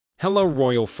Hello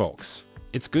royal folks,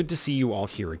 it's good to see you all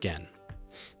here again.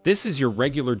 This is your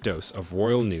regular dose of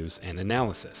royal news and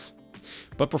analysis.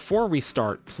 But before we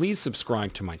start, please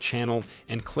subscribe to my channel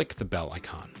and click the bell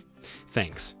icon.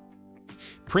 Thanks.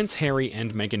 Prince Harry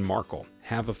and Meghan Markle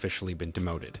have officially been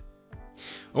demoted.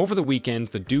 Over the weekend,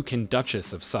 the Duke and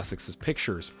Duchess of Sussex's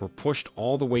pictures were pushed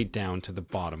all the way down to the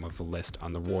bottom of the list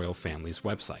on the royal family's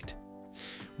website.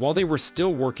 While they were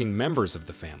still working members of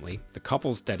the family, the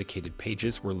couple's dedicated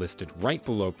pages were listed right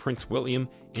below Prince William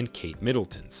and Kate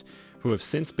Middleton's, who have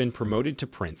since been promoted to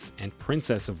Prince and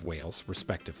Princess of Wales,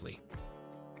 respectively.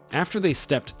 After they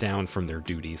stepped down from their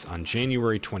duties on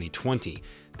January 2020,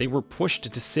 they were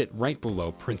pushed to sit right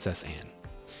below Princess Anne.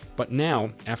 But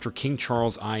now, after King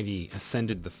Charles IV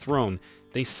ascended the throne,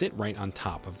 they sit right on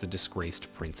top of the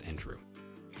disgraced Prince Andrew.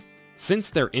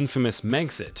 Since their infamous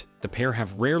Megxit, the pair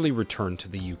have rarely returned to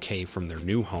the UK from their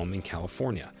new home in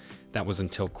California. That was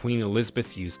until Queen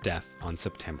Elizabeth Yu's death on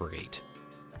September 8.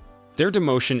 Their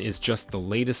demotion is just the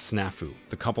latest snafu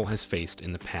the couple has faced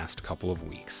in the past couple of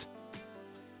weeks.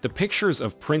 The pictures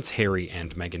of Prince Harry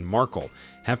and Meghan Markle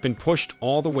have been pushed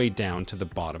all the way down to the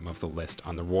bottom of the list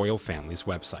on the royal family's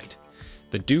website.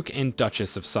 The Duke and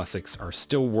Duchess of Sussex are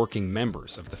still working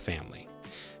members of the family.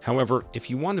 However, if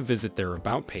you want to visit their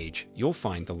About page, you'll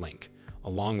find the link,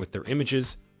 along with their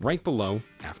images, right below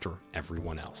after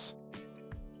everyone else.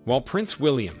 While Prince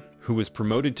William, who was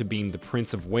promoted to being the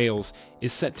Prince of Wales,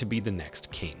 is set to be the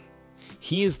next king.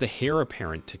 He is the heir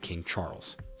apparent to King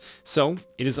Charles. So,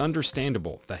 it is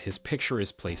understandable that his picture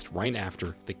is placed right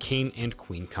after the King and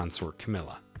Queen consort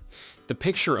Camilla. The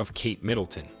picture of Kate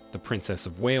Middleton, the Princess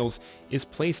of Wales, is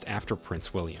placed after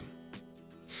Prince William.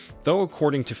 Though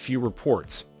according to few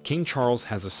reports, King Charles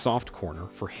has a soft corner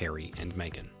for Harry and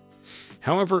Meghan.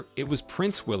 However, it was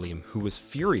Prince William who was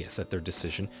furious at their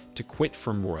decision to quit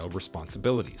from royal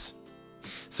responsibilities.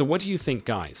 So what do you think,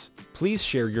 guys? Please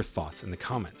share your thoughts in the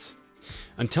comments.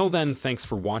 Until then, thanks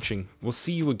for watching. We'll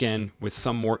see you again with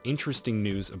some more interesting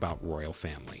news about royal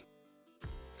family.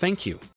 Thank you.